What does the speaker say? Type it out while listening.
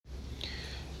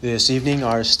This evening,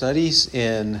 our studies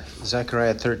in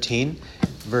Zechariah 13,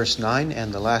 verse 9,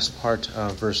 and the last part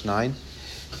of verse 9.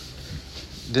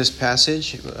 This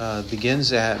passage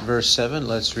begins at verse 7.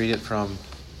 Let's read it from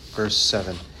verse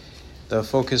 7. The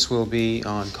focus will be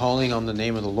on calling on the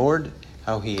name of the Lord,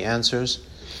 how he answers,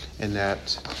 and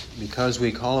that because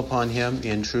we call upon him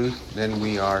in truth, then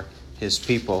we are his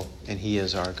people, and he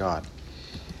is our God.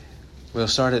 We'll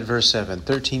start at verse 7,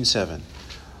 13:7.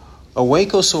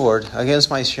 Awake, O sword, against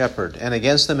my shepherd, and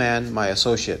against the man, my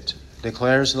associate,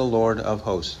 declares the Lord of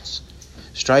hosts.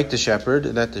 Strike the shepherd,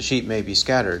 that the sheep may be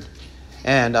scattered,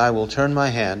 and I will turn my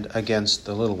hand against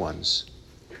the little ones.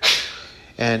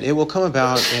 And it will come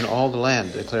about in all the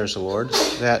land, declares the Lord,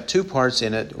 that 2 parts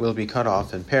in it will be cut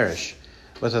off and perish,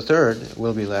 but the third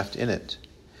will be left in it.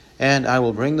 And I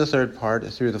will bring the third part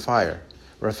through the fire,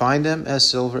 refine them as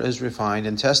silver is refined,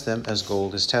 and test them as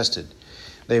gold is tested.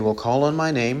 They will call on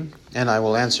my name, and I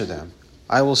will answer them.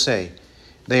 I will say,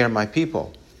 they are my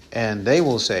people, and they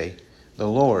will say, the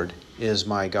Lord is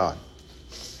my God.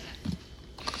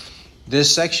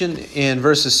 This section in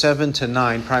verses 7 to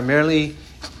 9 primarily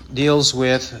deals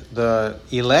with the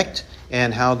elect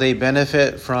and how they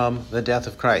benefit from the death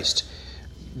of Christ.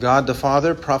 God the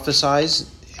Father prophesies,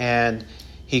 and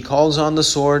he calls on the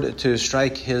sword to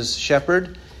strike his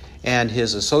shepherd and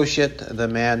his associate, the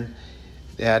man,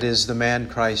 that is the man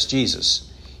Christ Jesus.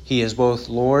 He is both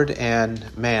Lord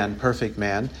and man, perfect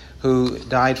man, who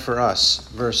died for us.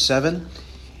 Verse 7.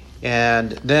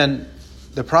 And then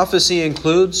the prophecy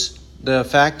includes the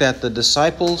fact that the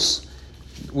disciples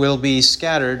will be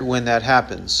scattered when that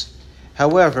happens.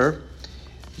 However,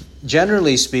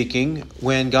 generally speaking,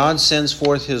 when God sends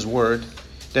forth his word,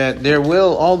 that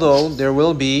although there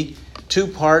will be 2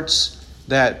 parts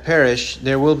that perish,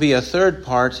 there will be a third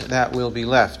part that will be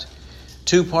left.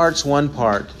 2 parts, 1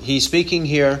 part. He's speaking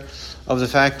here of the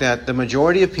fact that the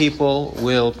majority of people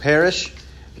will perish,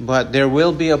 but there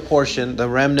will be a portion, the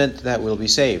remnant, that will be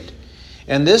saved.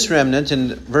 And this remnant,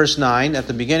 in verse 9, at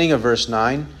the beginning of verse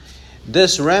 9,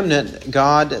 this remnant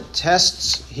God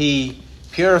tests, he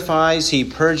purifies, he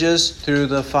purges through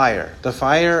the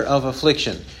fire of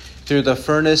affliction, through the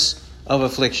furnace of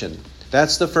affliction.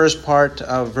 That's the first part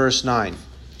of verse 9.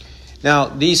 Now,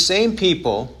 these same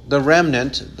people, the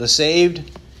remnant, the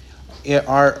saved,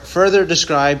 are further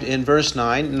described in verse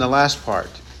 9 in the last part.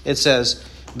 It says,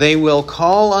 they will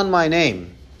call on my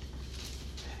name,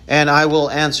 and I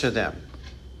will answer them.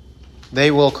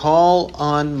 They will call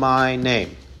on my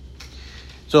name.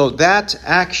 So that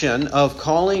action of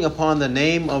calling upon the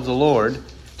name of the Lord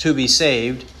to be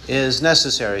saved is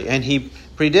necessary. And he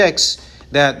predicts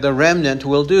that the remnant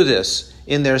will do this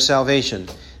in their salvation.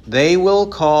 They will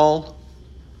call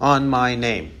on my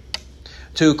name.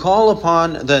 To call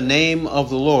upon the name of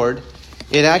the Lord,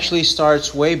 it actually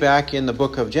starts way back in the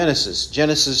book of Genesis.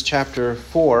 Genesis chapter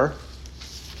 4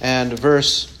 and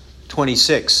verse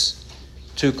 26.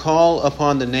 To call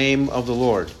upon the name of the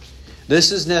Lord.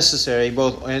 This is necessary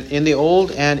both in the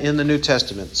Old and in the New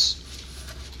Testaments.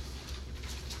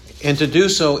 And to do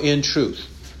so in truth.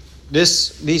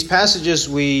 These passages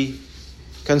we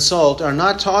consult are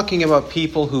not talking about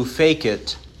people who fake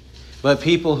it, but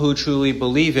people who truly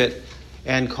believe it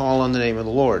and call on the name of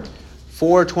the Lord.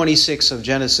 4:26 of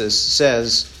Genesis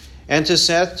says, and to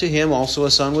Seth, to him also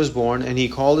a son was born, and he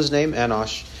called his name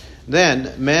Enosh.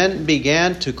 Then men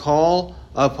began to call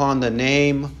upon the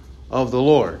name of the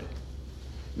Lord.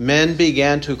 Men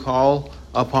began to call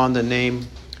upon the name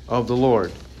of the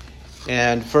Lord.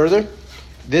 And further,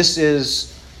 this is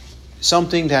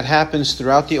something that happens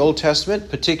throughout the Old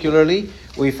Testament. Particularly,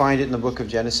 we find it in the book of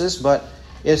Genesis, but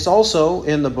it's also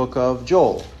in the book of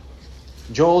Joel.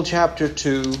 Joel chapter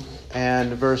 2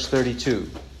 and verse 32.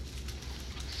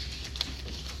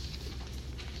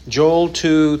 Joel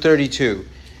 2:32.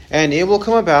 And it will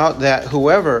come about that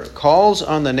whoever calls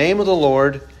on the name of the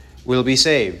Lord will be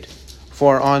saved.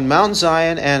 For on Mount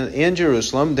Zion and in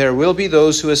Jerusalem there will be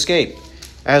those who escape,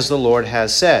 as the Lord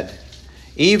has said,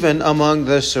 even among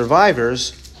the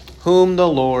survivors whom the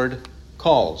Lord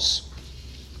calls.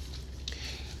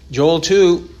 Joel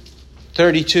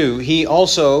 2:32, he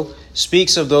also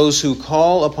speaks of those who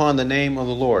call upon the name of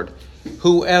the Lord.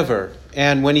 Whoever,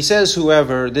 and when he says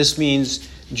whoever, this means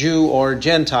Jew or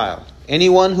Gentile.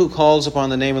 Anyone who calls upon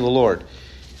the name of the Lord,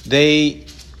 they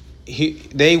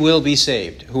will be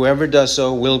saved. Whoever does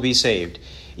so will be saved.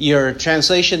 Your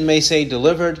translation may say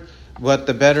delivered, but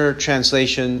the better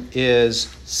translation is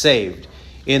saved.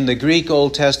 In the Greek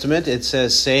Old Testament, it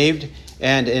says saved,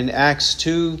 and in Acts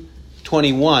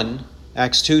 2:21,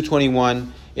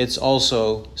 it's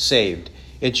also saved.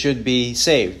 It should be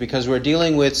saved because we're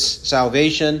dealing with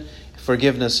salvation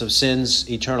forgiveness of sins,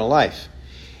 eternal life.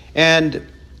 And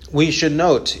we should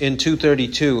note in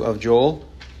 2:32 of Joel,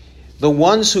 the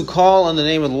ones who call on the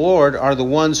name of the Lord are the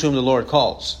ones whom the Lord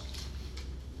calls.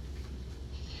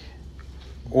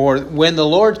 Or when the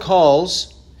Lord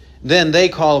calls, then they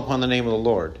call upon the name of the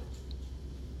Lord.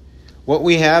 What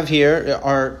we have here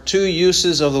are two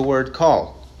uses of the word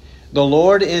call. The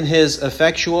Lord, in his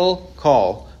effectual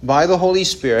call by the Holy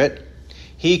Spirit,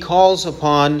 he calls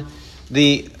upon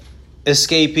the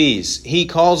escapees. He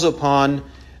calls upon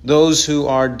those who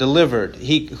are delivered.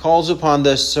 He calls upon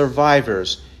the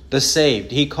survivors, the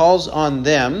saved. He calls on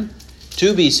them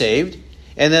to be saved,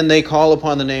 and then they call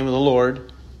upon the name of the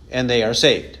Lord, and they are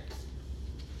saved.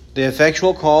 The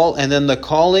effectual call, and then the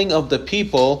calling of the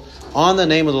people on the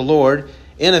name of the Lord,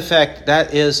 in effect,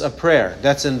 that is a prayer.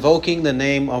 That's invoking the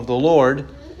name of the Lord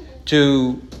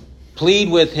to plead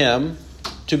with him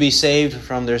to be saved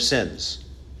from their sins.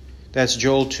 That's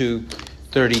Joel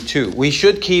 2:32. We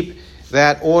should keep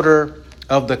that order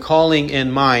of the calling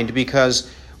in mind, because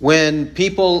when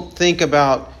people think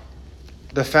about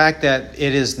the fact that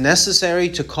it is necessary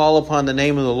to call upon the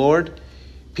name of the Lord,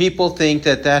 people think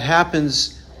that that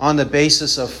happens on the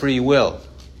basis of free will.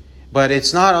 But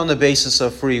it's not on the basis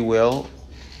of free will,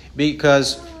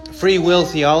 because free will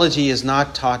theology is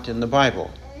not taught in the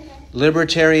Bible.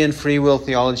 Libertarian free will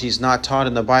theology is not taught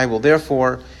in the Bible.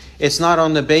 Therefore, it's not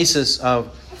on the basis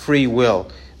of free will.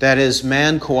 That is,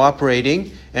 man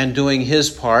cooperating and doing his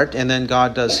part, and then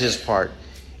God does his part.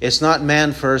 It's not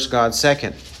man first, God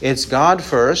second. It's God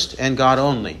first and God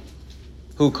only,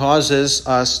 who causes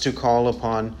us to call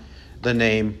upon the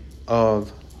name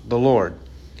of the Lord.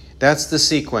 That's the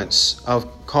sequence of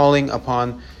calling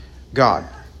upon God.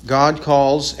 God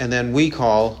calls, and then we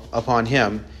call upon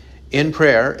him in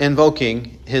prayer,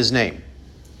 invoking his name.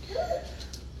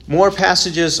 More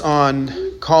passages on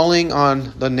calling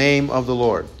on the name of the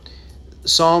Lord.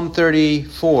 Psalm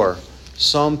 34.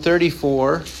 Psalm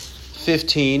 34,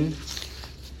 15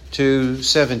 to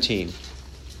 17.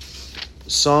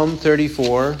 Psalm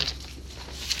 34,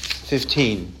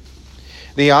 15.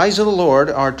 The eyes of the Lord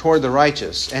are toward the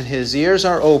righteous, and his ears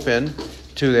are open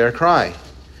to their cry.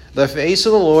 The face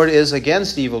of the Lord is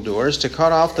against evildoers, to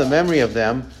cut off the memory of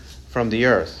them from the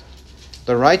earth.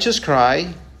 The righteous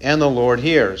cry, and the Lord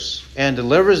hears, and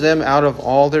delivers them out of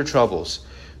all their troubles.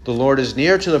 The Lord is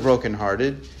near to the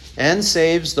brokenhearted, and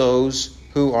saves those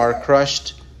who are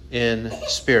crushed in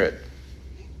spirit.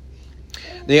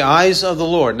 The eyes of the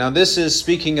Lord. Now this is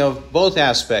speaking of both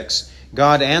aspects.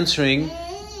 God answering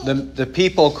the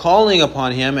people calling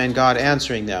upon him, and God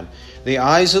answering them. The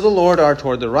eyes of the Lord are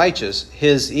toward the righteous.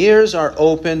 His ears are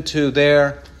open to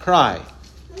their cry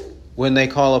when they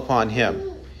call upon him.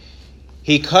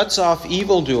 He cuts off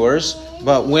evildoers,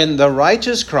 but when the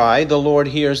righteous cry, the Lord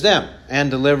hears them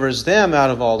and delivers them out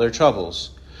of all their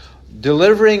troubles.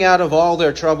 Delivering out of all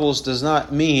their troubles does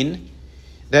not mean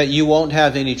that you won't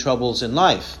have any troubles in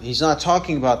life. He's not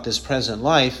talking about this present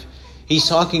life. He's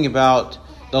talking about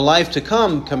the life to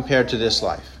come compared to this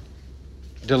life.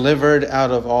 Delivered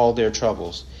out of all their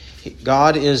troubles.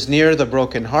 God is near the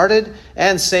brokenhearted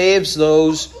and saves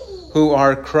those who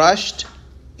are crushed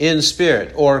in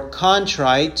spirit, or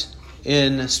contrite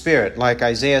in spirit, like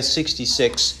Isaiah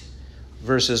 66,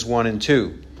 verses 1 and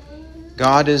 2.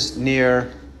 God is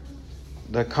near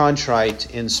the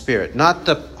contrite in spirit. Not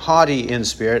the haughty in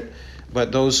spirit,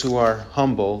 but those who are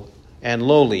humble and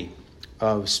lowly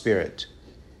of spirit.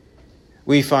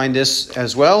 We find this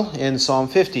as well in Psalm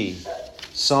 50.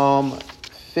 Psalm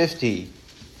 50,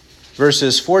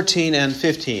 verses 14 and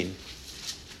 15.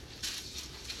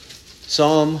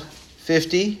 Psalm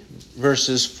 50,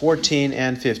 verses 14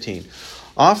 and 15.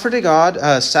 Offer to God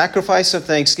a sacrifice of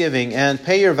thanksgiving, and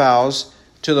pay your vows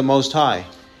to the Most High.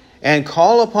 And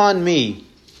call upon me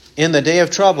in the day of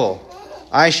trouble.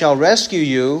 I shall rescue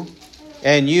you,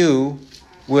 and you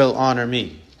will honor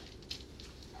me.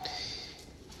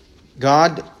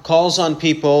 God calls on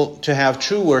people to have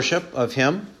true worship of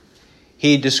him.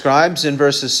 He describes in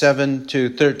verses 7 to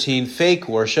 13 fake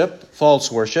worship,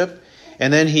 false worship.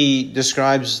 And then he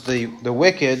describes the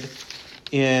wicked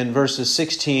in verses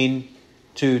 16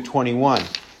 to 21.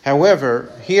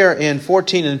 However, here in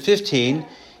 14 and 15,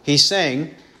 he's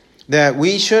saying that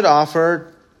we should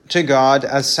offer to God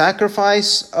a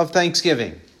sacrifice of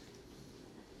thanksgiving.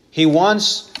 He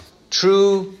wants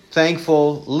true,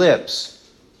 thankful lips.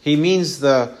 He means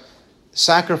the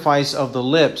sacrifice of the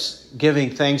lips,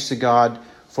 giving thanks to God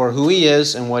for who he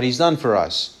is and what he's done for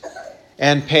us.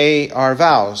 And pay our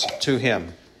vows to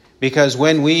him. Because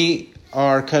when we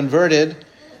are converted,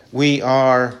 we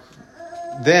are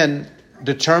then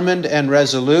determined and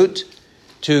resolute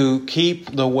to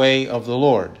keep the way of the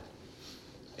Lord.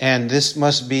 And this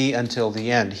must be until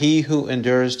the end. He who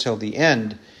endures till the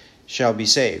end shall be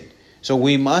saved. So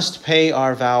we must pay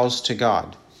our vows to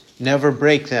God, never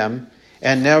break them,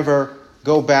 and never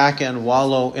go back and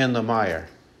wallow in the mire.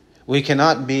 We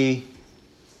cannot be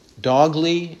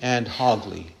dogly and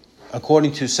hogly,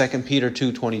 according to 2 Peter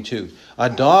 2:22. A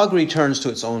dog returns to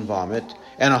its own vomit,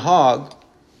 and a hog,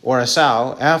 or a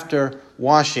sow, after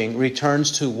washing,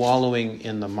 returns to wallowing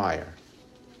in the mire.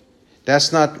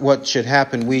 That's not what should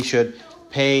happen. We should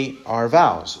pay our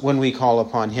vows when we call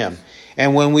upon Him.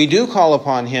 And when we do call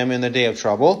upon Him in the day of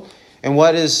trouble, and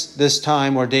what is this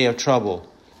time or day of trouble?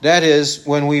 That is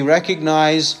when we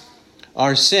recognize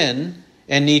our sin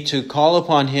and need to call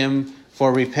upon Him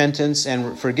for repentance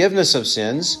and forgiveness of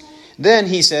sins. Then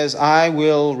He says, I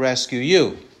will rescue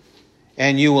you,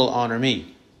 and you will honor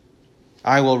me.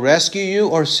 I will rescue you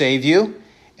or save you,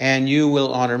 and you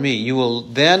will honor me. You will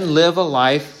then live a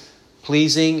life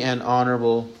pleasing and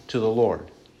honorable to the Lord.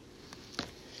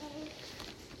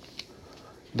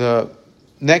 The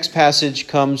next passage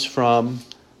comes from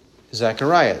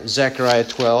Zechariah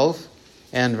 12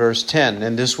 and verse 10.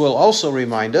 And this will also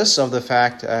remind us of the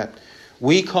fact that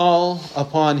we call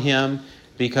upon Him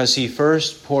because He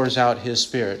first pours out His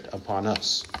Spirit upon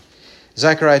us.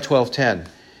 Zechariah 12:10.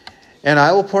 And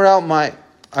I will pour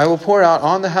out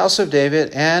on the house of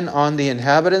David and on the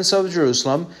inhabitants of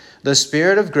Jerusalem the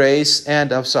spirit of grace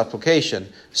and of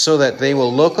supplication, so that they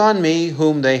will look on me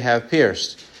whom they have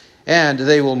pierced. And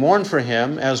they will mourn for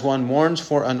him as one mourns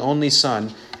for an only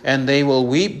son, and they will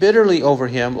weep bitterly over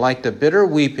him like the bitter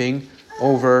weeping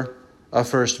over a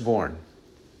firstborn.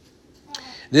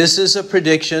 This is a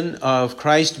prediction of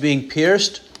Christ being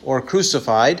pierced or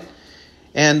crucified,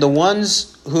 and the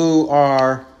ones who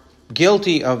are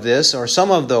guilty of this, or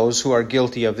some of those who are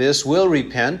guilty of this, will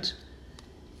repent,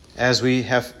 as we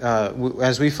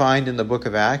find in the book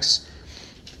of Acts,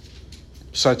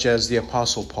 such as the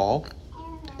Apostle Paul.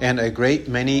 And a great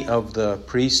many of the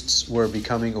priests were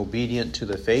becoming obedient to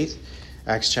the faith.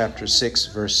 Acts chapter 6,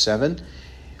 verse 7.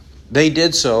 They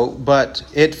did so, but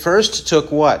it first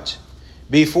took what?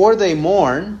 Before they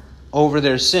mourn over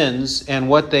their sins and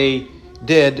what they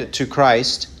did to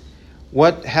Christ,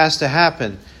 what has to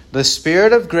happen? The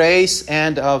spirit of grace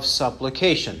and of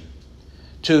supplication.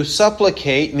 To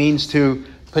supplicate means to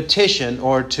petition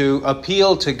or to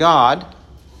appeal to God.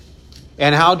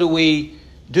 And how do we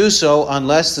do so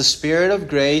unless the spirit of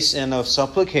grace and of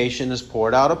supplication is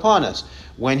poured out upon us?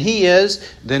 When He is,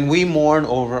 then we mourn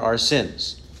over our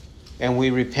sins. And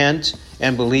we repent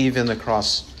and believe in the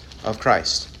cross of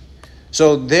Christ.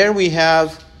 So there we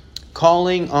have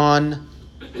calling on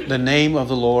the name of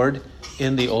the Lord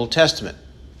in the Old Testament.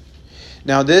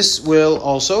 Now this will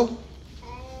also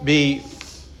be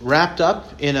wrapped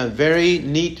up in a very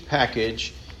neat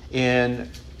package in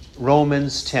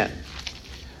Romans 10.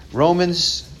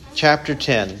 Romans chapter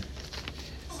 10.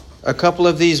 A couple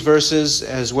of these verses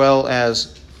as well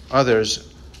as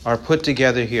others are put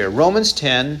together here. Romans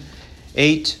 10,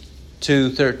 8 to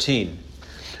 13.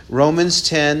 Romans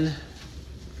 10,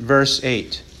 verse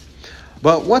 8.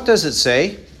 But what does it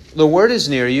say? The word is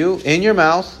near you, in your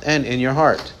mouth and in your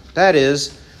heart. That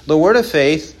is, the word of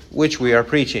faith which we are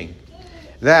preaching.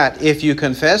 That if you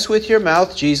confess with your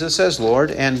mouth Jesus as Lord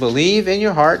and believe in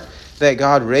your heart that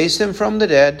God raised Him from the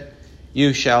dead,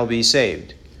 you shall be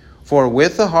saved. For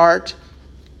with the heart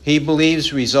he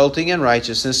believes, resulting in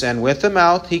righteousness, and with the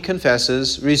mouth he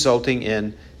confesses, resulting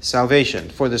in salvation.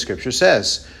 For the Scripture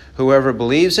says, whoever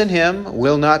believes in Him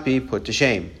will not be put to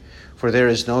shame. For there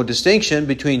is no distinction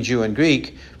between Jew and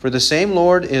Greek, for the same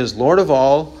Lord is Lord of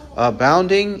all,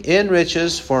 abounding in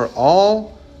riches for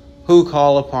all who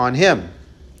call upon Him.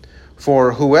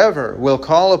 For whoever will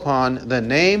call upon the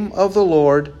name of the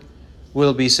Lord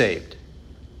will be saved.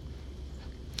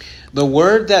 The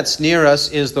word that's near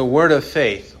us is the word of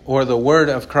faith, or the word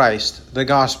of Christ, the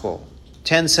gospel.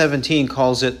 10:17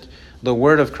 calls it the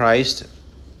word of Christ.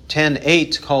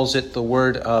 10:8 calls it the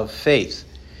word of faith.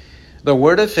 The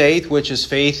word of faith, which is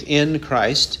faith in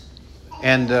Christ,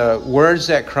 and the words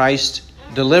that Christ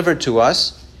delivered to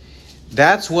us,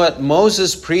 that's what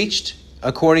Moses preached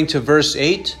according to verse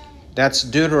 8. That's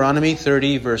Deuteronomy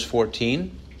 30, verse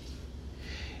 14.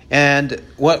 And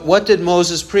what did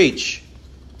Moses preach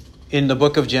in the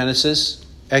book of Genesis,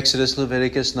 Exodus,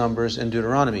 Leviticus, Numbers, and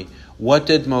Deuteronomy? What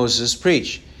did Moses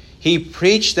preach? He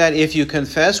preached that if you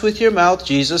confess with your mouth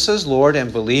Jesus as Lord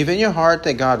and believe in your heart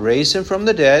that God raised Him from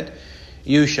the dead,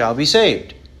 you shall be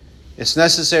saved. It's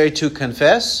necessary to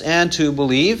confess and to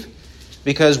believe,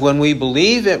 because when we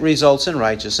believe, it results in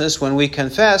righteousness. When we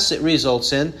confess, it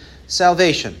results in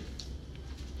salvation.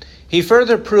 He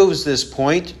further proves this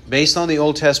point based on the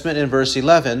Old Testament in verse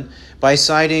 11 by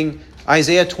citing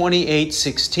Isaiah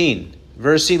 28:16.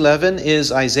 Verse 11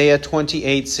 is Isaiah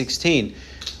 28:16,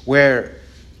 where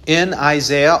in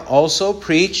Isaiah also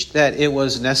preached that it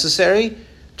was necessary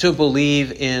to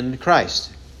believe in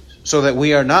Christ, so that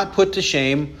we are not put to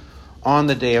shame on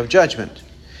the day of judgment.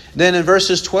 Then in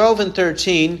verses 12 and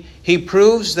 13, he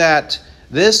proves that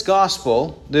this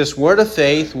gospel, this word of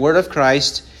faith, word of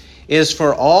Christ, is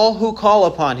for all who call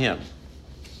upon him.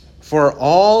 For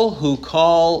all who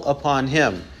call upon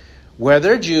him,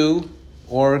 whether Jew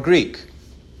or Greek.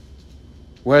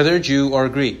 Whether Jew or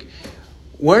Greek.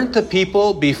 Weren't the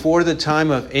people before the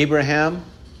time of Abraham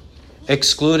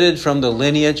excluded from the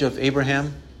lineage of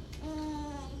Abraham?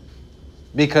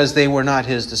 Because they were not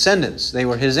his descendants. They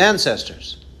were his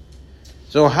ancestors.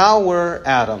 So how were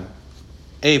Adam,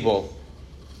 Abel,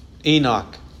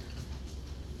 Enoch,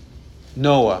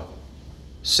 Noah,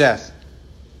 Seth,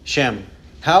 Shem,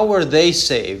 how were they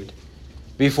saved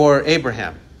before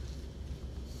Abraham?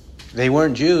 They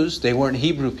weren't Jews. They weren't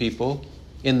Hebrew people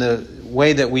in the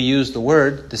way that we use the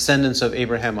word, descendants of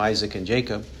Abraham, Isaac, and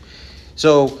Jacob.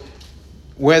 So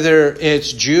whether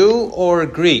it's Jew or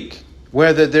Greek,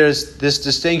 whether there's this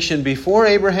distinction before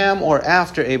Abraham or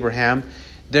after Abraham,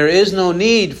 there is no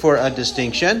need for a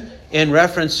distinction in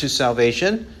reference to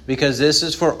salvation, because this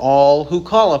is for all who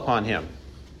call upon him.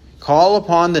 Call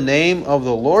upon the name of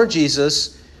the Lord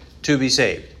Jesus to be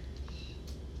saved.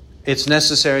 It's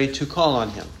necessary to call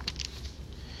on him.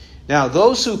 Now,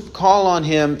 those who call on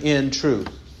him in truth,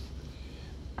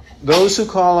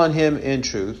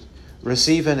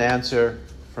 receive an answer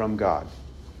from God.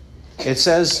 It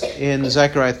says in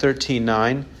Zechariah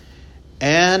 13:9,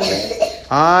 "And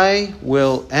I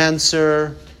will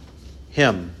answer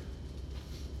him."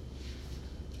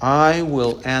 I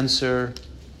will answer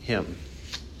him.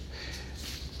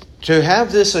 To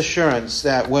have this assurance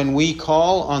that when we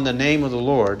call on the name of the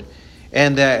Lord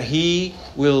and that he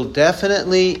will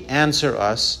definitely answer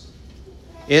us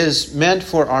is meant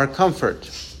for our comfort,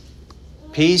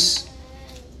 peace,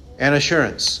 and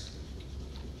assurance.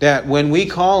 That when we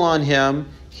call on him,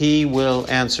 he will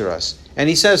answer us. And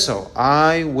he says so,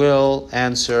 I will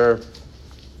answer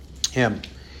him.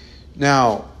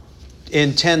 Now,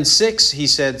 in 10:6, he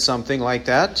said something like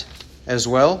that as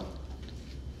well.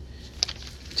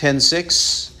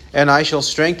 10:6, "And I shall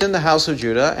strengthen the house of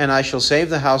Judah, and I shall save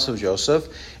the house of Joseph,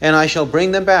 and I shall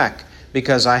bring them back,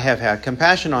 because I have had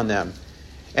compassion on them.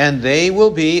 And they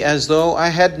will be as though I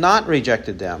had not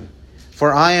rejected them,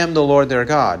 for I am the Lord their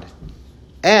God.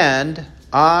 And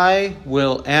I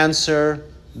will answer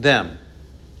them."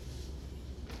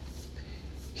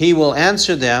 He will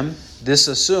answer them. This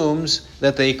assumes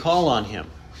that they call on him.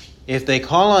 If they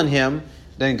call on him,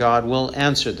 then God will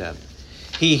answer them.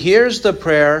 He hears the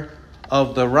prayer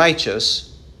of the righteous,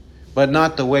 but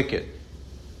not the wicked.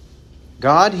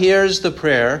 God hears the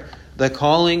prayer, the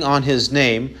calling on his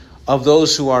name of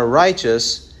those who are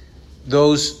righteous,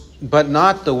 but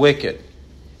not the wicked.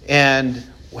 And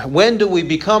when do we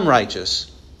become righteous?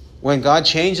 When God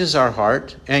changes our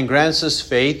heart and grants us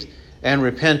faith and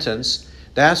repentance,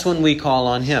 that's when we call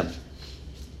on him.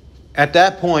 At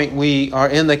that point, we are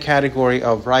in the category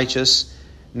of righteous,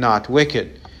 not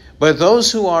wicked. But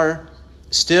those who are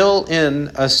still in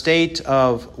a state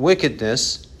of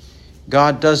wickedness,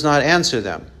 God does not answer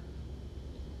them.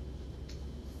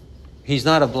 He's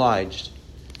not obliged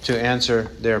to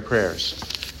answer their prayers.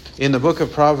 In the book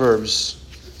of Proverbs,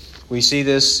 we see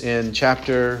this in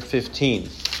chapter 15.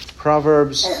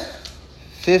 Proverbs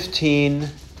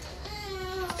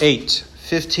 15:8.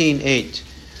 15:8.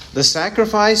 "The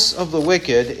sacrifice of the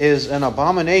wicked is an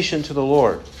abomination to the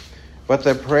Lord, but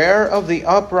the prayer of the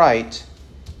upright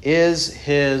is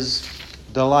his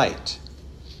delight."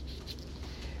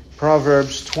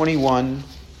 Proverbs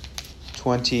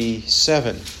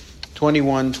 21:27.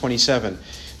 21:27.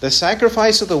 "The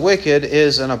sacrifice of the wicked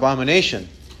is an abomination.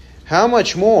 How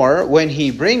much more when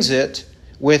he brings it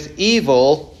with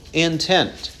evil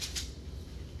intent?"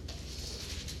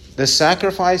 The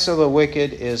sacrifice of the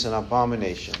wicked is an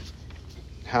abomination.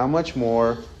 How much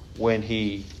more when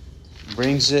he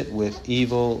brings it with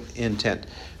evil intent?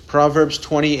 Proverbs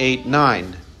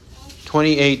 28:9.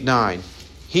 28:9.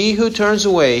 "He who turns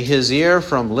away his ear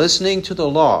from listening to the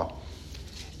law,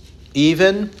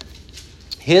 even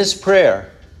his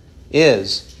prayer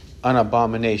is an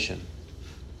abomination."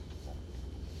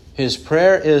 His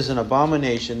prayer is an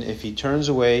abomination if he turns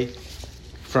away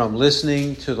from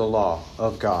listening to the law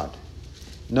of God.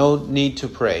 No need to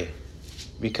pray,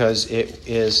 because it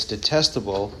is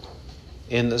detestable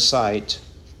in the sight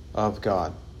of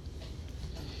God.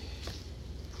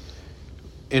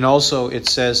 And also it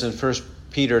says in 1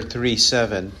 Peter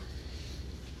 3:7,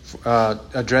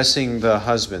 addressing the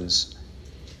husbands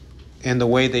and the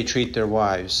way they treat their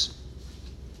wives,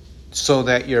 so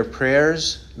that your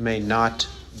prayers may not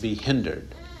be hindered,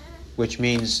 which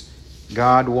means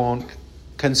God won't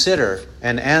consider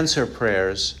and answer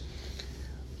prayers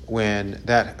when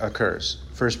that occurs.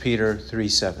 1 Peter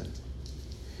 3:7.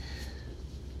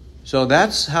 So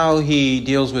that's how he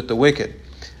deals with the wicked.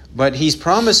 But he's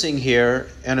promising here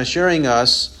and assuring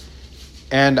us,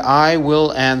 and I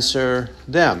will answer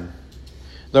them.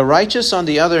 The righteous, on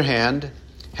the other hand,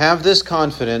 have this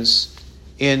confidence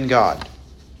in God.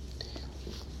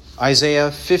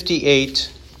 Isaiah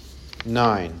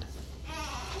 58:9.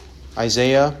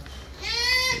 Isaiah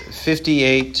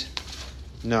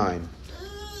 58:9.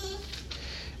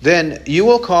 Then you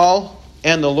will call,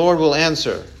 and the Lord will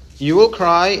answer. You will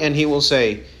cry, and he will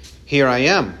say, Here I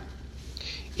am.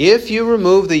 If you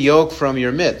remove the yoke from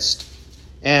your midst,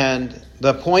 and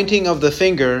the pointing of the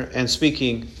finger and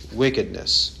speaking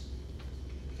wickedness.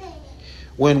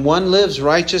 When one lives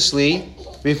righteously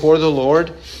before the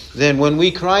Lord, then when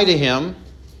we cry to him,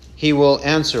 he will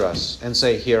answer us and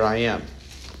say, Here I am.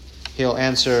 He'll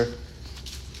answer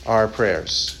our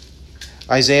prayers.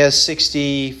 Isaiah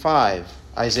 65.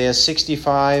 Isaiah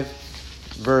 65,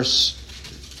 verse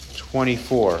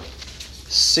 24.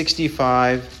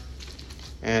 65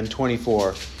 and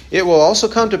 24. It will also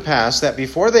come to pass that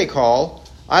before they call,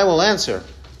 I will answer.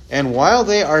 And while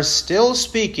they are still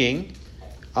speaking,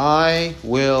 I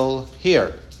will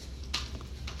hear.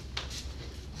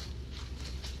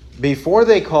 Before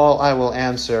they call, I will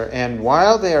answer. And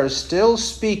while they are still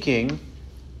speaking,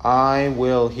 I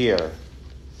will hear.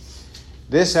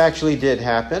 This actually did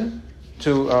happen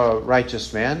to a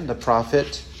righteous man, the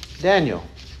prophet Daniel.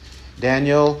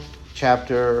 Daniel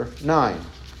chapter 9.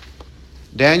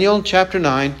 Daniel chapter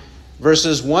 9,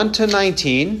 verses 1 to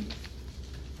 19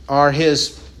 are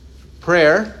his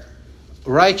prayer,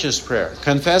 righteous prayer,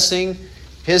 confessing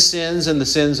his sins and the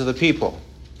sins of the people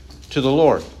to the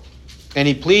Lord. And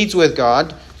he pleads with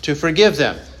God to forgive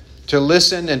them, to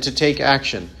listen and to take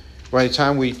action by the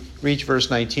time we reach verse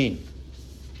 19.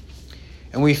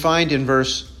 And we find in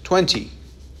verse 20,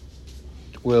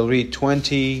 we'll read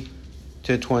 20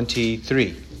 to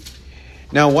 23.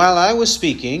 Now while I was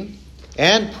speaking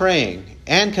and praying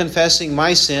and confessing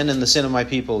my sin and the sin of my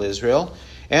people Israel,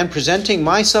 and presenting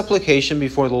my supplication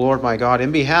before the Lord my God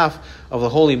in behalf of the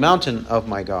holy mountain of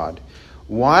my God,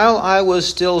 while I was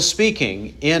still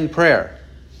speaking in prayer,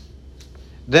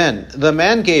 then the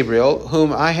man Gabriel,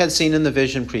 whom I had seen in the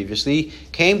vision previously,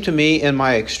 came to me in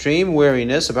my extreme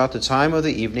weariness about the time of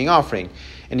the evening offering.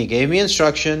 And he gave me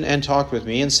instruction and talked with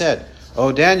me and said,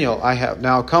 O Daniel, I have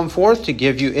now come forth to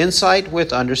give you insight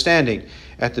with understanding.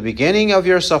 At the beginning of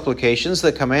your supplications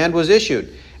the command was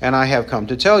issued, and I have come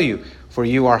to tell you, for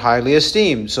you are highly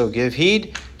esteemed. So give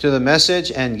heed to the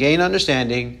message and gain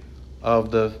understanding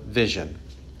of the vision.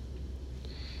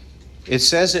 It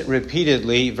says it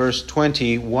repeatedly, verse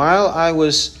 20, while I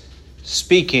was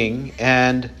speaking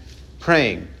and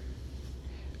praying.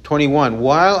 21,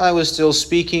 while I was still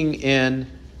speaking in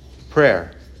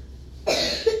prayer.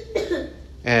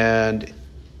 And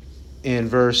in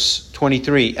verse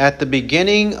 23, at the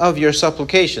beginning of your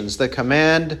supplications, the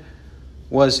command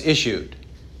was issued.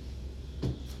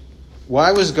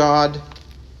 Why was God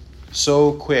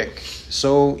so quick,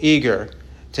 so eager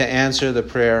to answer the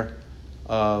prayer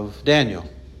of Daniel?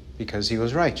 Because he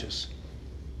was righteous.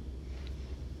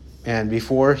 And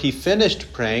before he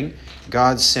finished praying,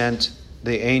 God sent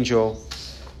the angel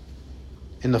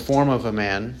in the form of a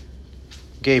man,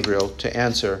 Gabriel, to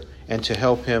answer and to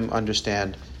help him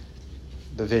understand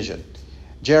the vision.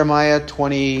 Jeremiah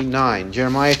 29.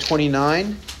 Jeremiah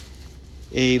 29,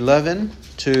 11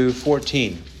 to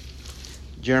 14.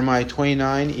 Jeremiah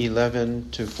 29,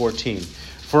 11 to 14.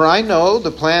 For I know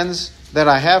the plans that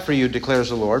I have for you, declares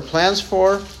the Lord, plans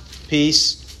for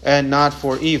peace and not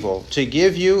for evil, to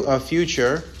give you a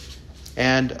future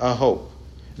and a hope.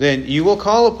 Then you will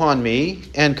call upon me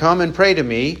and come and pray to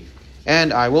me,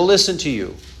 and I will listen to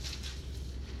you.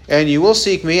 And you will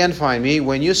seek me and find me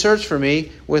when you search for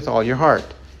me with all your heart.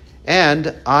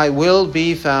 And I will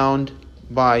be found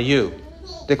by you,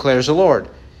 declares the Lord.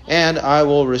 And I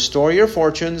will restore your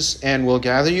fortunes and will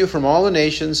gather you from all the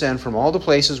nations and from all the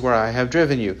places where I have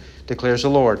driven you, declares the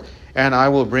Lord. And I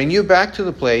will bring you back to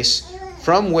the place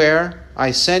from where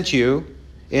I sent you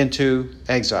into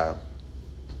exile.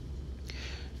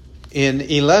 In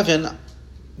 11,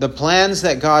 the plans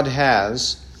that God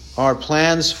has are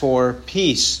plans for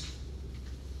peace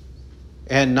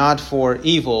and not for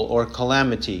evil or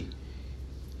calamity,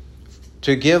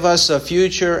 to give us a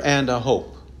future and a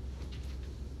hope.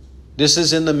 This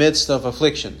is in the midst of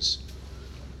afflictions.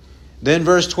 Then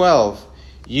verse 12,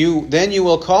 then you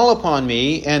will call upon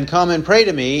me and come and pray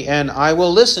to me, and I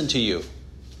will listen to you.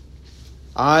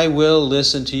 I will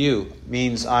listen to you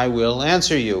means I will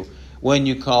answer you when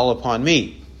you call upon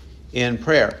me in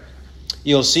prayer.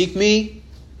 You'll seek me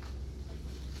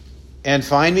and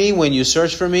find me when you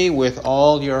search for me with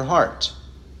all your heart.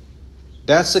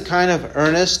 That's the kind of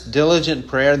earnest, diligent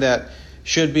prayer that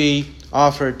should be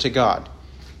offered to God.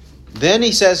 Then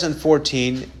he says in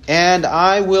 14, and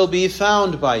I will be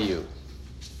found by you,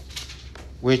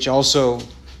 which also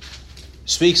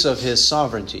speaks of his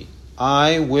sovereignty.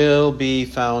 I will be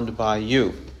found by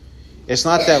you. It's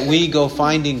not that we go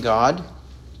finding God,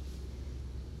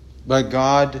 but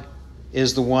God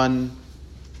is the one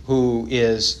who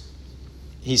is,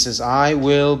 he says, I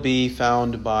will be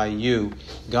found by you.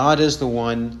 God is the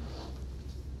one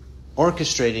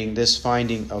orchestrating this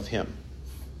finding of him.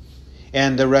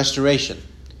 And the restoration.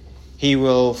 He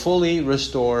will fully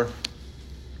restore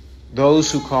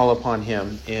those who call upon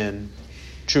him in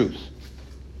truth.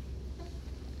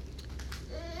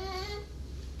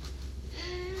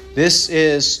 This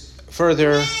is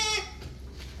further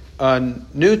a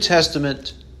New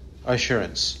Testament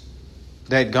assurance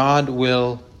that God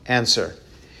will answer.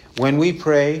 When we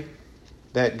pray,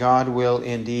 that God will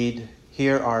indeed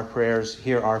hear our prayers,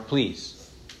 hear our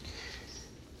pleas.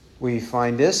 We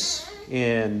find this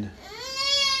in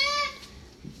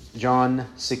John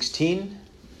 16.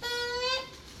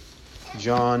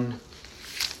 John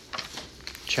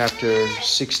chapter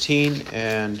 16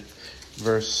 and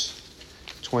verses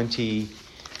 23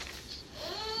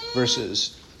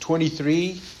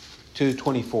 to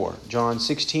 24. John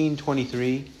 16,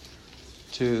 23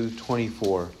 to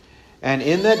 24. And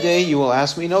in that day you will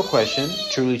ask me no question.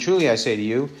 Truly, truly, I say to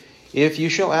you, if you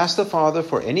shall ask the Father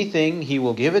for anything, he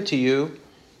will give it to you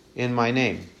in my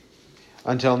name.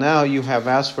 Until now you have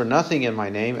asked for nothing in my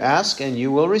name. Ask and you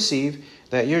will receive,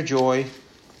 that your joy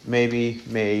may be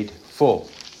made full.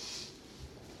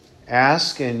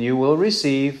 Ask and you will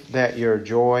receive, that your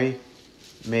joy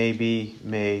may be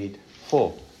made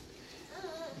full.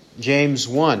 James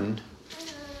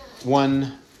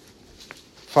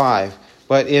 1:5.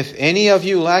 But if any of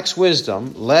you lacks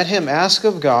wisdom, let him ask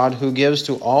of God, who gives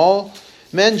to all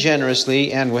men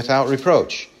generously and without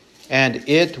reproach, and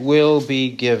it will be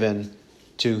given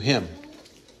to him.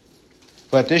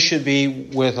 But this should be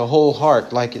with a whole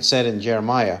heart, like it said in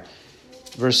Jeremiah.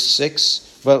 Verse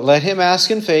 6, but let him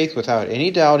ask in faith without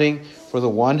any doubting, for the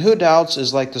one who doubts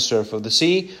is like the surf of the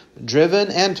sea, driven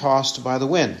and tossed by the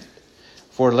wind.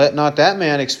 For let not that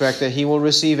man expect that he will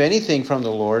receive anything from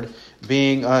the Lord,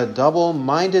 being a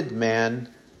double-minded man,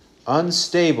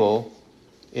 unstable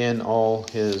in all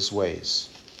his ways.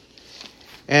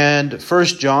 And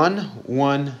 1 John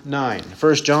 1:9.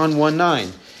 1 John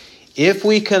 1:9. If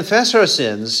we confess our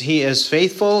sins, he is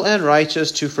faithful and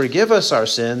righteous to forgive us our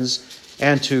sins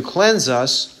and to cleanse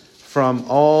us from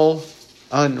all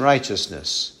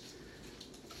unrighteousness.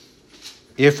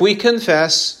 If we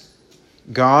confess,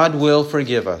 God will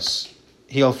forgive us.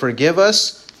 He'll forgive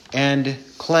us and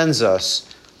cleanse us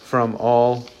from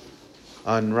all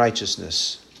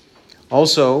unrighteousness.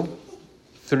 Also,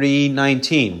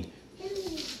 3:19.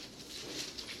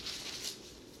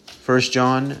 1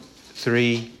 John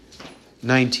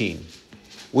 3:19.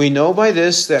 We know by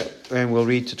this that, and we'll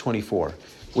read to 24.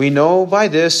 We know by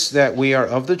this that we are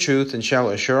of the truth and shall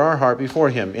assure our heart before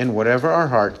him in whatever our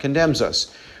heart condemns us.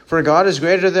 For God is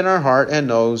greater than our heart and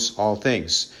knows all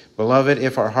things. Beloved,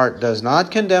 if our heart does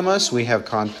not condemn us, we have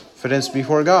confidence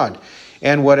before God.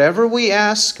 And whatever we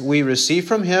ask, we receive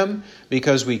from him,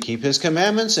 because we keep his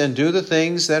commandments and do the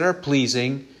things that are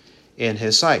pleasing in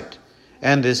his sight.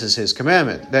 And this is his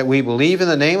commandment, that we believe in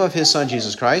the name of his Son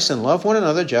Jesus Christ and love one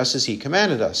another just as he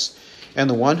commanded us. And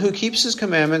the one who keeps his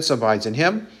commandments abides in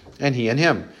him, and he in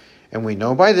him. And we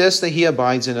know by this that he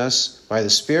abides in us by the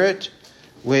Spirit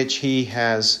which he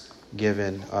has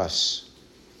given us.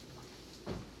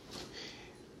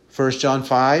 1 John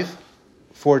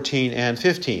 5:14 and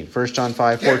 15. 1 John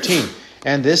 5:14.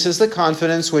 And this is the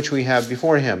confidence which we have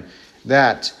before him,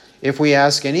 that if we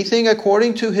ask anything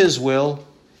according to his will,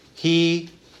 he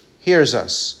hears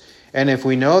us. And if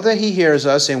we know that he hears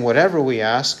us in whatever we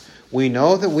ask, we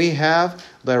know that we have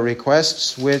the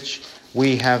requests which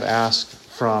we have asked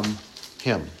from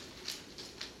him.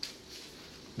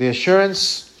 The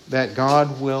assurance that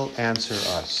God will answer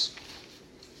us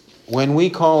when we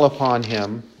call upon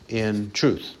him in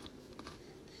truth.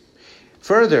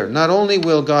 Further, not only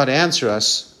will God answer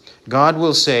us, God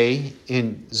will say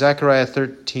in Zechariah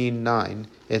 13:9,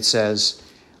 it says,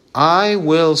 I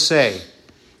will say,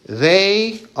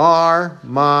 They are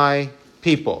my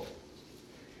people.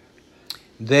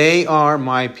 They are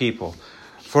my people.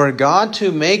 For God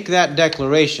to make that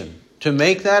declaration, to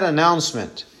make that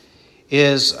announcement,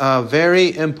 is a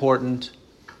very important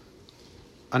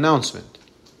announcement.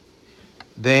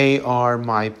 They are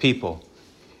my people.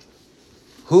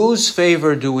 Whose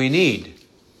favor do we need?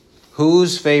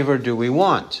 Whose favor do we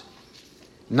want?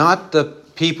 Not the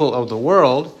people of the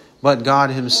world, but God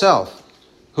Himself,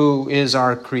 who is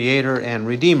our Creator and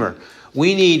Redeemer.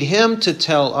 We need Him to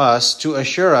tell us, to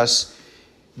assure us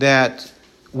that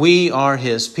we are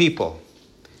His people.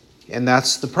 And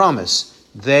that's the promise.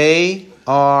 They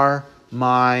are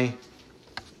my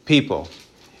people.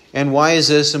 And why is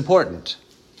this important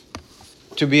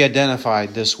to be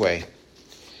identified this way?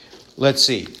 Let's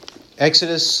see.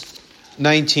 Exodus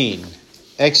 19.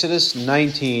 Exodus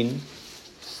 19,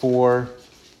 4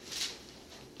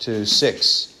 to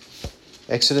 6.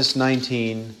 Exodus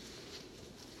 19,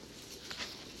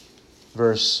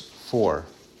 verse 4.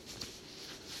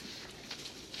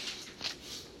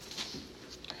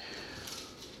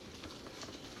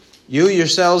 You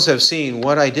yourselves have seen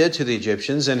what I did to the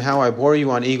Egyptians and how I bore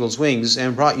you on eagle's wings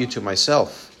and brought you to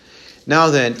myself. Now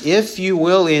then, if you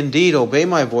will indeed obey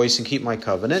my voice and keep my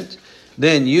covenant,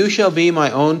 then you shall be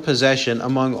my own possession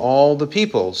among all the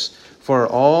peoples, for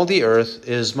all the earth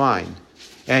is mine.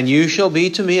 And you shall be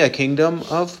to me a kingdom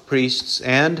of priests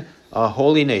and a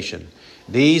holy nation.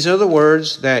 These are the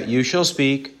words that you shall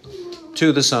speak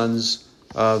to the sons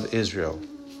of Israel.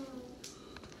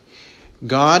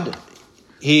 God,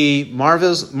 He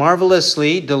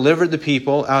marvelously delivered the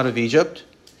people out of Egypt.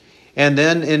 And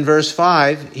then in verse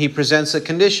 5, He presents a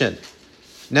condition.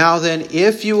 Now then,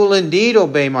 if you will indeed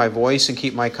obey my voice and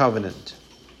keep my covenant.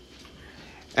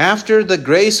 After the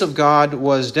grace of God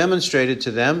was demonstrated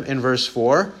to them in verse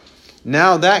 4,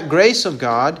 now that grace of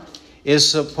God is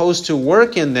supposed to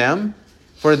work in them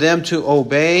for them to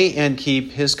obey and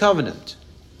keep His covenant.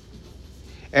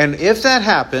 And if that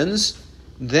happens,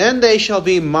 then they shall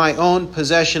be my own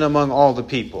possession among all the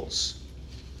peoples.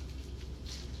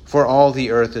 For all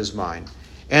the earth is mine.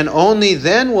 And only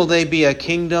then will they be a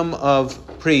kingdom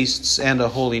of priests and a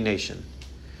holy nation.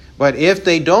 But if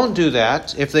they don't do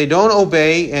that, if they don't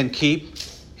obey and keep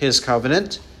His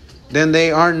covenant, then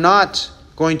they are not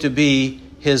going to be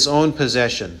His own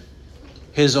possession,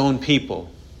 His own people.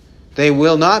 They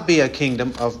will not be a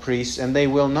kingdom of priests, and they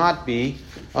will not be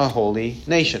a holy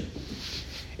nation.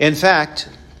 In fact,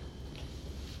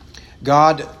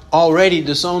 God already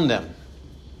disowned them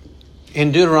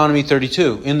in Deuteronomy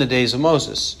 32, in the days of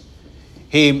Moses.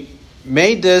 He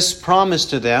made this promise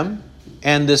to them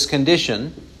and this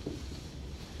condition,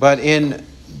 but in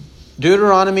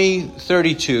Deuteronomy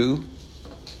 32,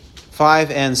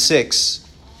 5 and 6,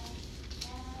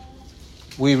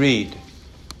 we read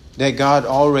that God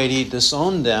already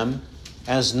disowned them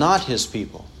as not His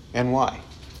people. And why?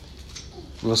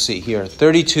 We'll see here.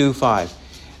 32, 5.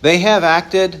 They have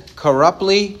acted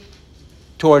corruptly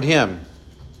toward Him.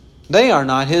 They are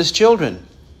not His children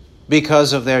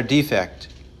because of their defect,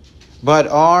 but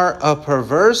are a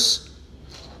perverse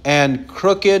and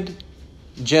crooked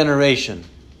generation.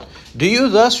 Do you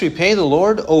thus repay the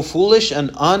Lord, O foolish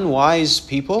and unwise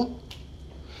people?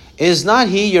 Is not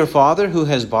He your Father who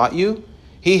has bought you?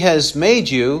 He has made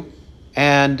you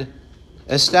and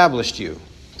established you.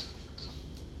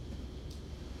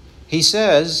 He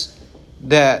says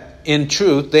that in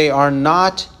truth they are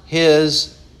not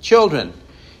His children.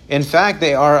 In fact,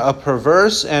 they are a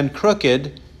perverse and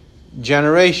crooked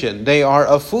generation. They are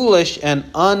a foolish and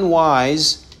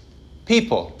unwise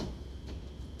people.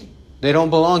 They don't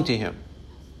belong to Him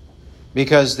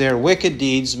because their wicked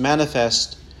deeds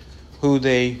manifest who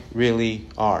they really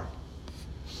are.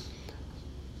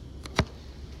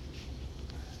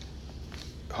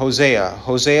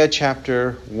 Hosea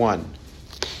chapter 1.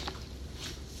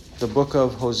 The book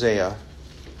of Hosea,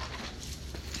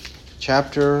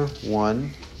 chapter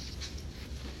 1.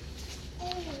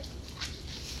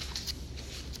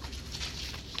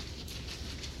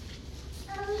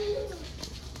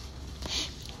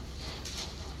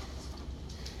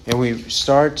 And we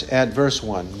start at verse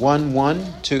 1.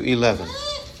 1 to 11.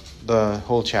 The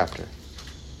whole chapter.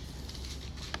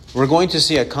 We're going to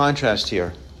see a contrast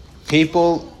here.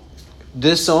 People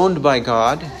disowned by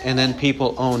God, and then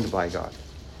people owned by God.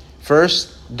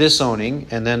 First, disowning,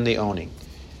 and then the owning.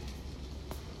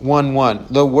 1:1.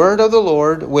 The word of the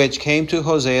Lord which came to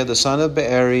Hosea the son of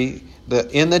Beeri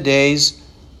in the days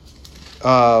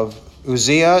of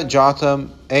Uzziah,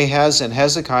 Jotham, Ahaz, and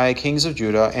Hezekiah, kings of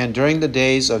Judah, and during the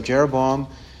days of Jeroboam,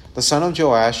 the son of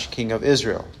Joash, king of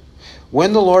Israel.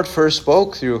 When the Lord first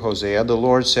spoke through Hosea, the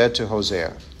Lord said to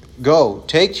Hosea, Go,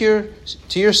 take to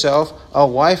yourself a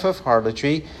wife of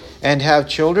harlotry, and have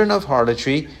children of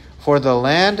harlotry, for the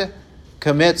land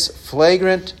commits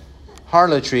flagrant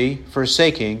harlotry,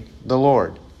 forsaking the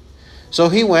Lord. So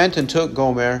he went and took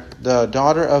Gomer, the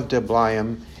daughter of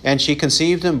Diblaim, and she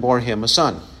conceived and bore him a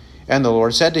son. And the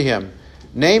Lord said to him,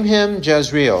 Name him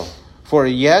Jezreel, for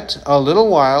yet a little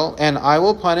while, and I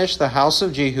will punish the house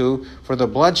of Jehu for the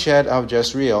bloodshed of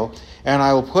Jezreel, and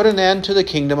I will put an end to the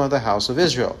kingdom of the house of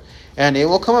Israel. And it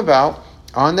will come about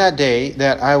on that day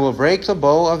that I will break the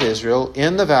bow of Israel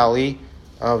in the valley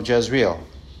of Jezreel.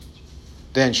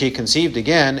 Then she conceived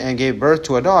again and gave birth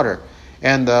to a daughter.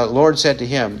 And the Lord said to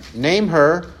him, Name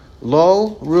her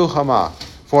Lo Ruhamah,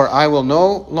 for I will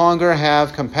no longer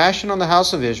have compassion on the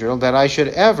house of Israel, that I should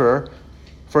ever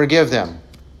forgive them.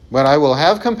 But I will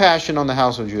have compassion on the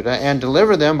house of Judah, and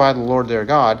deliver them by the Lord their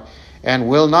God, and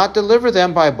will not deliver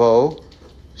them by bow,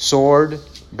 sword,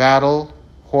 battle,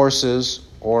 horses,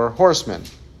 or horsemen.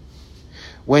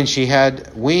 When she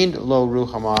had weaned Lo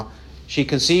Ruhamah, she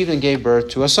conceived and gave birth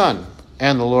to a son.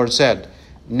 And the Lord said,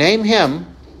 Name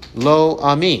him Lo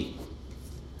Ami,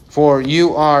 for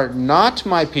you are not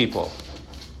my people,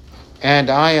 and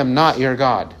I am not your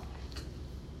God.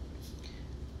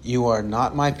 You are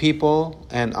not my people,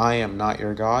 and I am not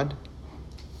your God.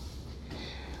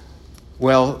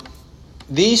 Well,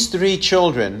 these three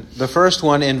children, the first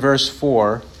one in verse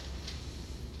 4,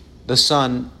 the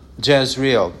son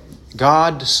Jezreel,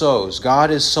 God sows.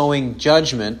 God is sowing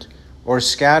judgment or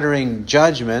scattering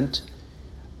judgment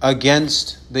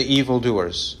against the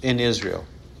evildoers in Israel.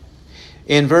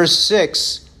 In verse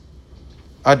 6,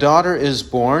 a daughter is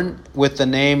born with the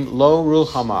name Lo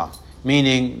Ruhamah,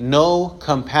 meaning no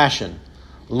compassion.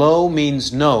 Lo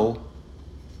means no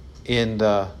in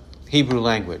the Hebrew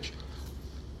language.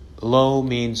 Lo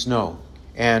means no.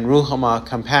 And Ruhamah,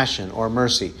 compassion or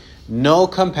mercy. No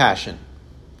compassion.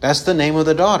 That's the name of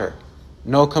the daughter.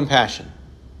 No compassion.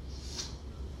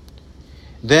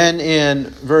 Then in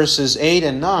verses 8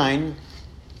 and 9,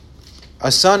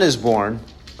 a son is born,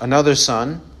 another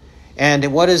son.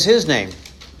 And what is his name?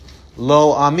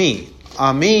 Lo Ami.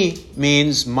 Ami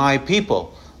means my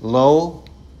people. Lo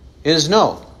is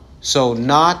no. So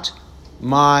not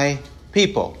my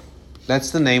people.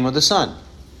 That's the name of the son.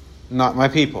 Not my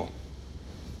people.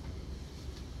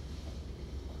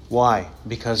 Why?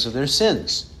 Because of their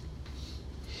sins.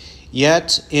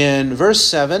 Yet in verse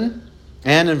 7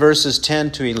 and in verses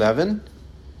 10 to 11,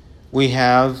 we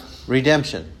have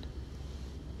redemption.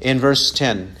 In verse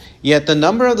 10, Yet the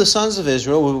number of the sons of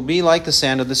Israel will be like the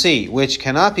sand of the sea, which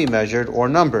cannot be measured or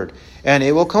numbered. And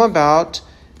it will come about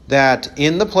that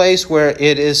in the place where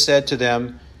it is said to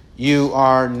them, You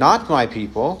are not my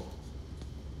people,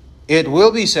 it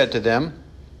will be said to them,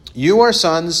 You are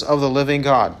sons of the living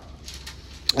God.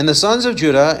 And the sons of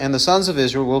Judah and the sons of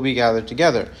Israel will be gathered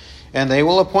together, and they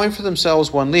will appoint for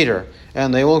themselves one leader,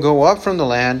 and they will go up from the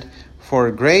land,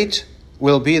 for great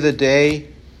will be the day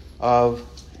of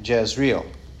Jezreel.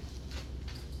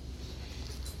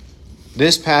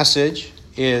 This passage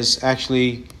is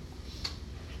actually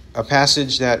a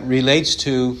passage that relates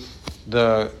to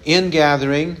the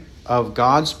ingathering of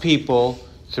God's people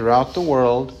throughout the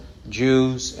world,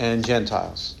 Jews and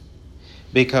Gentiles.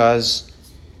 Because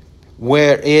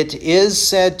where it is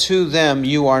said to them,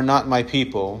 You are not my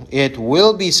people, it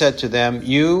will be said to them,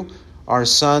 You are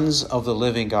sons of the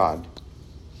living God.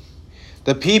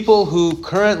 The people who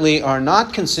currently are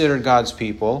not considered God's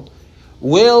people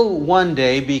will one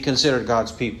day be considered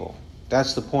God's people.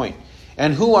 That's the point.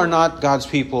 And who are not God's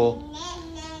people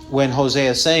when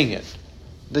Hosea is saying it?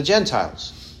 The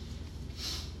Gentiles.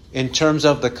 In terms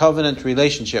of the covenant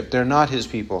relationship, they're not his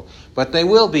people, but they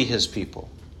will be his people.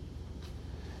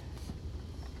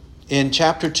 In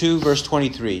chapter 2, verse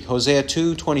 23, Hosea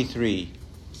 2:23,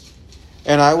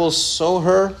 And I will sow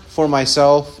her for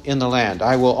myself in the land.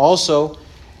 I will also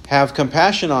have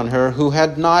compassion on her who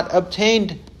had not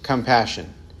obtained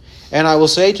compassion. And I will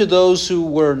say to those who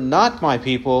were not my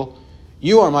people,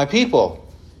 You are my people.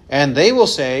 And they will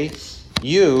say,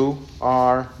 You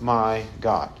are my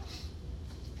God.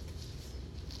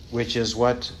 Which is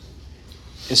what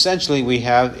essentially we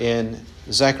have in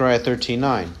Zechariah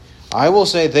 13:9. I will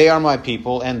say they are my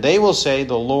people, and they will say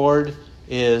the Lord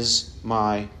is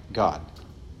my God.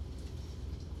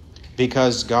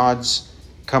 Because God's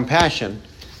compassion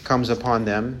comes upon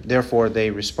them, therefore they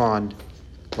respond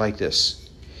like this.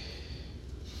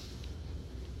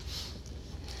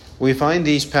 We find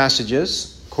these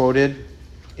passages quoted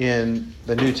in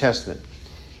the New Testament.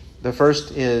 The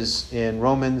first is in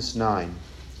Romans 9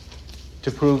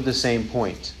 to prove the same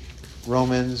point.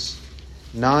 Romans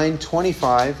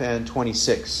 9:25 and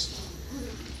 26.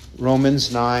 Romans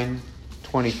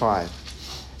 9:25.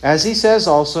 As he says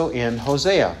also in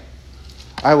Hosea,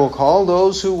 I will call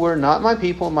those who were not my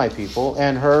people,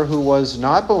 and her who was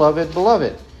not beloved,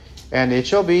 beloved. And it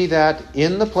shall be that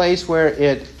in the place where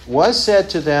it was said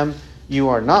to them, you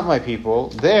are not my people,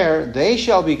 there they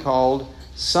shall be called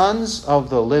sons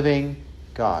of the living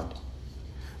God.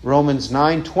 Romans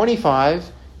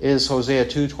 9:25 is Hosea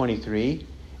 2:23,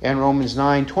 and Romans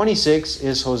 9:26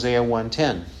 is Hosea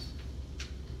 1:10.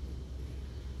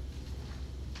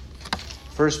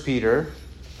 1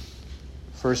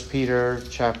 Peter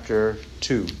chapter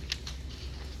 2.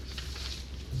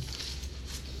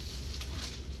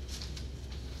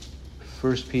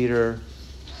 1 Peter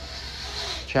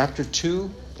chapter 2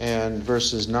 and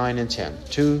verses 9 and 10.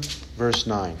 2 verse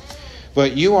 9.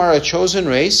 But you are a chosen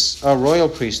race, a royal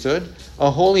priesthood,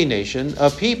 a holy nation, a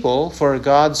people for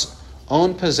God's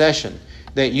own possession,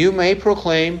 that you may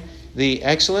proclaim the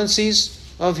excellencies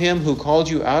of him who called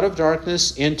you out of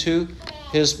darkness into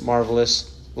his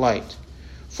marvelous light.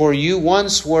 For you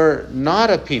once were not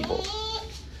a people,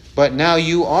 but now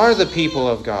you are the people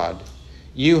of God.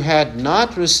 You had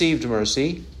not received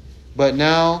mercy, but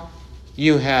now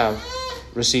you have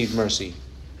received mercy.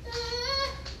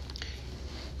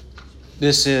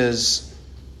 This is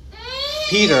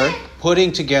Peter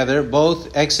putting together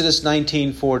both Exodus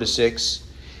 19:4-6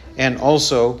 and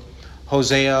also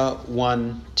Hosea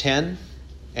 1:10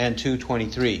 and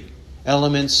 2:23.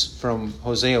 Elements from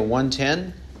Hosea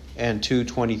 1:10 and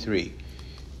 2:23.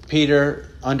 Peter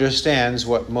understands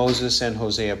what Moses and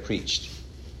Hosea preached.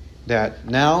 That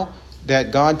now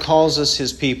that God calls us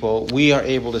his people, we are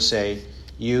able to say,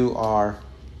 you are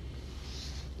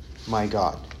my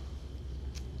God.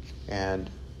 And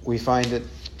we find it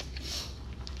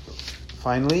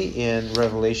finally in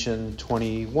Revelation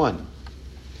 21.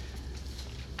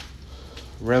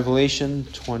 Revelation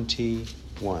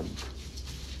 21.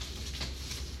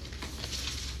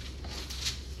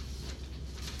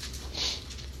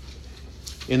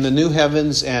 In the new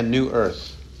heavens and new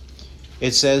earth,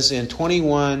 it says in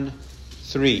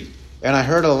 21:3, and I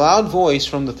heard a loud voice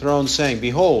from the throne saying,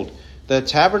 behold, the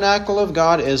tabernacle of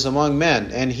God is among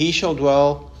men, and he shall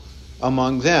dwell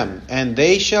among them, and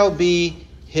they shall be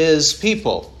his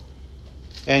people,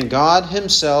 and God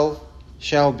himself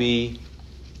shall be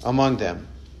among them.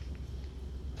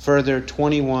 Further,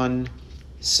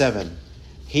 21:7,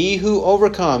 he who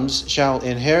overcomes shall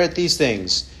inherit these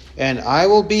things, and I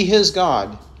will be his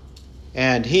God,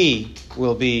 and he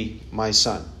will be my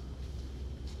son.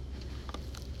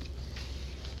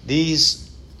 These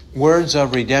words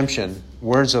of redemption,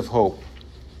 words of hope,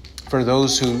 for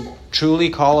those who truly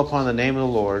call upon the name of the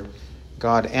Lord,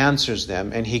 God answers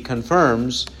them, and he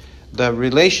confirms the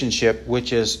relationship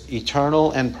which is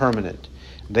eternal and permanent.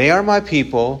 They are my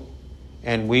people,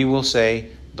 and we will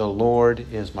say, the Lord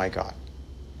is my God.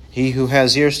 He who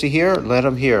has ears to hear, let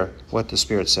him hear what the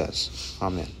Spirit says.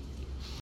 Amen.